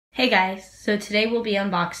Hey guys, so today we'll be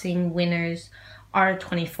unboxing Winner's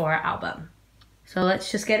R24 album. So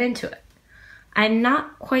let's just get into it. I'm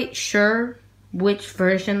not quite sure which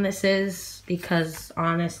version this is because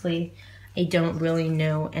honestly, I don't really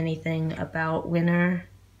know anything about Winner.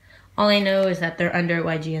 All I know is that they're under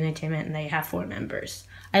YG Entertainment and they have 4 members.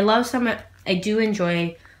 I do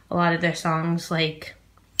enjoy a lot of their songs like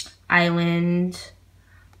Island,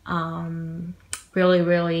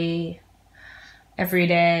 Really, Every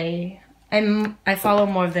Day. I follow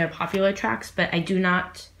more of their popular tracks, but I do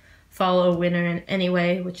not follow Winner in any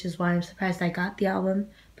way, which is why I'm surprised I got the album.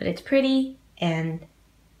 But it's pretty, and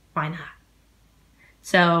why not?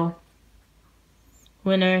 So,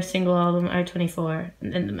 Winner, single album, R24,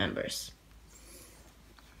 and then the members.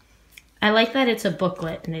 I like that it's a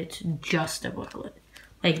booklet, and it's just a booklet.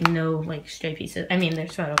 Like, no, like, stray pieces. I mean,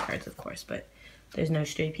 there's photo cards, of course, but there's no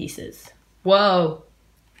stray pieces. Whoa!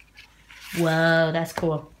 Whoa, that's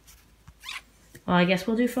cool. Well, I guess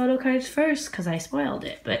we'll do photo cards first because I spoiled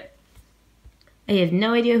it, but I have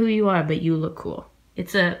no idea who you are, but you look cool.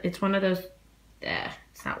 It's one of those,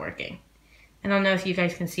 it's not working. I don't know if you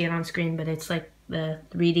guys can see it on screen, but it's like the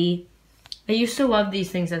 3D. I used to love these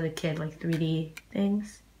things as a kid, like 3D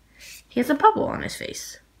things. He has a bubble on his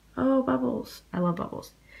face. Oh, bubbles. I love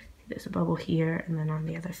bubbles. There's a bubble here, and then on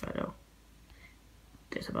the other photo,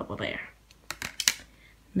 there's a bubble there.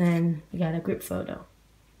 Then we got a group photo.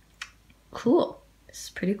 Cool. This is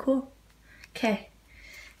pretty cool. Okay.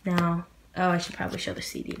 Now, I should probably show the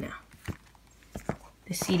CD now.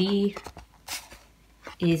 The CD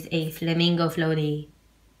is a flamingo floaty.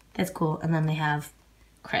 That's cool. And then they have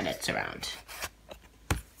credits around.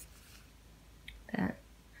 That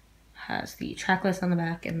has the track list on the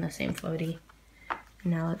back and the same floaty.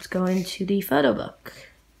 Now let's go into the photo book.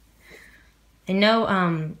 I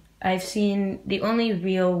know, I've seen the only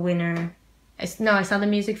real Winner. I saw the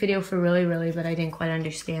music video for Really, but I didn't quite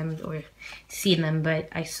understand or see them. But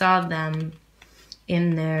I saw them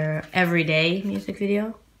in their Everyday music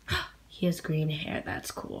video. He has green hair.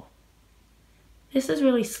 That's cool. This is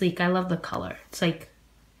really sleek. I love the color. It's like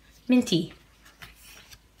minty.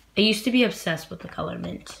 I used to be obsessed with the color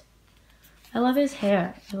mint. I love his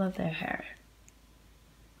hair. I love their hair.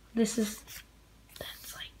 That's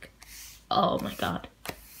like, oh my god.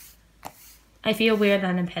 I feel weird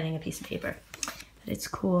that I'm petting a piece of paper, but it's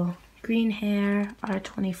cool. Green hair,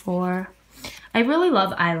 R24. I really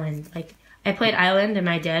love Island. Like, I played Island, and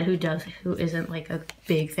my dad, who isn't like a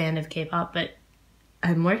big fan of K-pop, but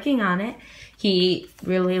I'm working on it. He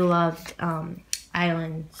really loved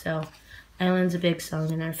Island, so Island's a big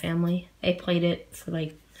song in our family. I played it for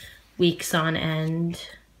like weeks on end,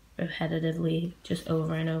 repetitively, just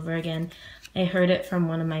over and over again. I heard it from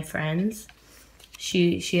one of my friends.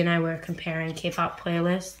 She and I were comparing K-pop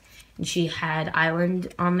playlists, and she had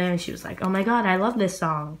Island on there, and she was like, oh my god, I love this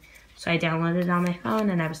song. So I downloaded it on my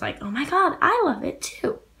phone, and I was like, oh my god, I love it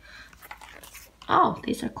too. Oh,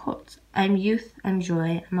 these are quotes. I'm youth, I'm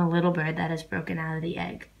joy, I'm a little bird that has broken out of the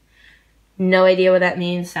egg. No idea what that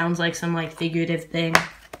means. Sounds like some like figurative thing.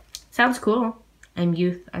 Sounds cool. I'm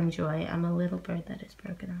youth, I'm joy, I'm a little bird that has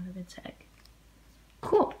broken out of its egg.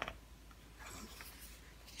 Cool.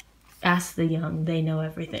 Ask the young, they know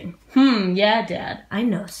everything. Yeah, Dad, I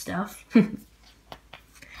know stuff.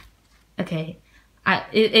 Okay,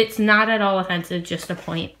 it's not at all offensive, just a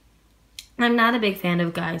point. I'm not a big fan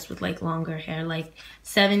of guys with like longer hair. Like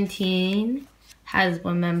 17 has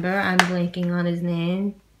one member, I'm blanking on his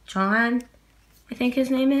name, John, I think his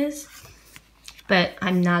name is. But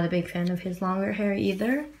I'm not a big fan of his longer hair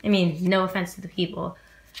either. I mean, no offense to the people,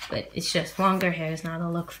 but it's just longer hair is not a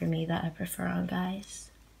look for me that I prefer on guys.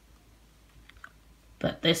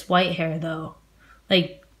 But this white hair though,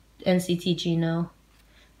 like NCT Gino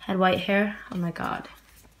had white hair. Oh my god.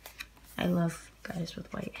 I love guys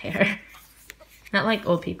with white hair. Not like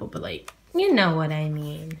old people, but like, you know what I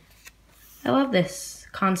mean. I love this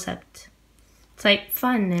concept. It's like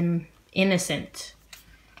fun and innocent.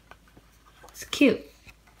 It's cute.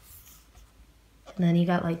 And then you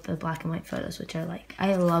got like the black and white photos, which I like.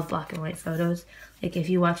 I love black and white photos. Like if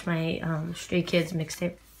you watch my Stray Kids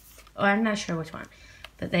mixtape, or I'm not sure which one,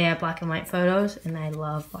 but they have black and white photos, and I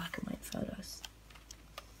love black and white photos.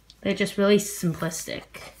 They're just really simplistic.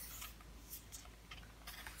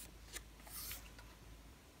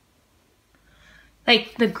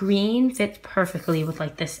 Like the green fits perfectly with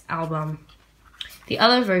like this album. The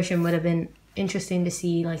other version would have been interesting to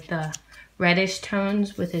see like the reddish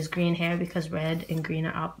tones with his green hair because red and green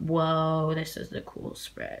are up. Whoa, this is the cool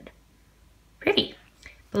spread. Pretty.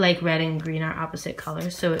 But like red and green are opposite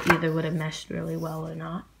colors, so it either would have meshed really well or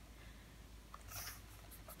not.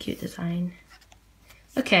 Cute design.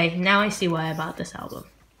 Okay, now I see why I bought this album.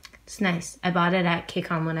 It's nice. I bought it at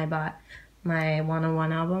KCon when I bought my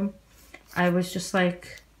one-on-one album. I was just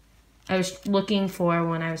like, I was looking for,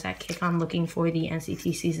 when I was at KCon, looking for the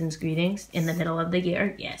NCT Season's Greetings in the middle of the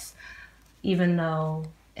year. Yes. Even though,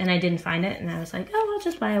 and I didn't find it, and I was like, oh, I'll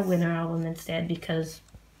just buy a winter album instead because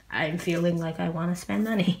I'm feeling like I want to spend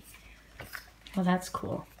money. Well, that's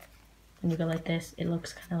cool. When you go like this, it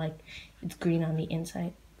looks kind of like it's green on the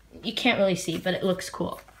inside. You can't really see, but it looks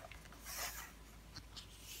cool.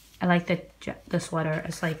 I like the sweater.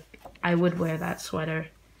 It's like I would wear that sweater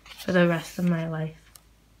for the rest of my life.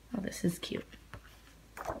 Oh, this is cute.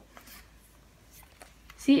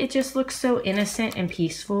 See, it just looks so innocent and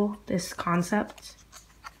peaceful, this concept.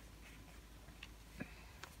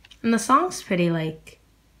 And the song's pretty like,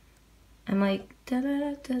 I'm like,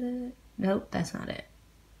 da-da-da-da-da. Nope, that's not it.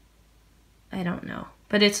 I don't know.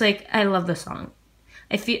 But it's like, I love the song.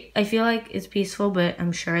 I feel like it's peaceful, but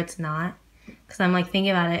I'm sure it's not. Because I'm like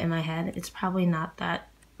thinking about it in my head. It's probably not that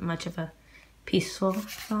much of a peaceful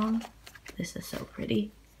song. This is so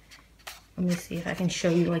pretty. Let me see if I can show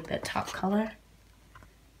you like the top color.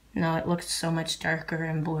 No, it looks so much darker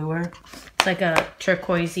and bluer. It's like a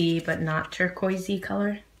turquoisey, but not turquoisey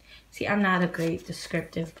color. See, I'm not a great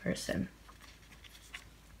descriptive person.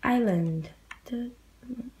 Island.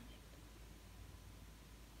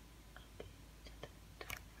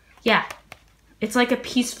 Yeah, it's like a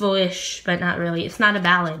peaceful-ish, but not really. It's not a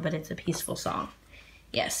ballad, but it's a peaceful song.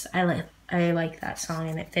 Yes, I like that song,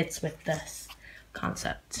 and it fits with this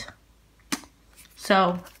concept.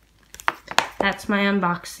 So, that's my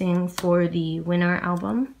unboxing for the Winner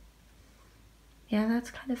album. Yeah,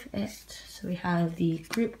 that's kind of it. So we have the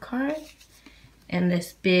group card, and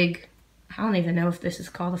this big, I don't even know if this is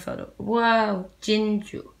called a photo. Whoa,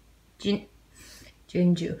 Jinju.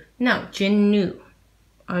 Jinju. No, Jinnu.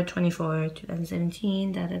 R24,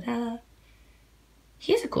 2017, da-da-da.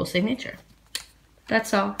 He has a cool signature.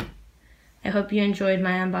 That's all. I hope you enjoyed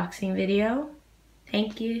my unboxing video.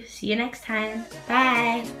 Thank you. See you next time.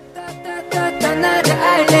 Bye.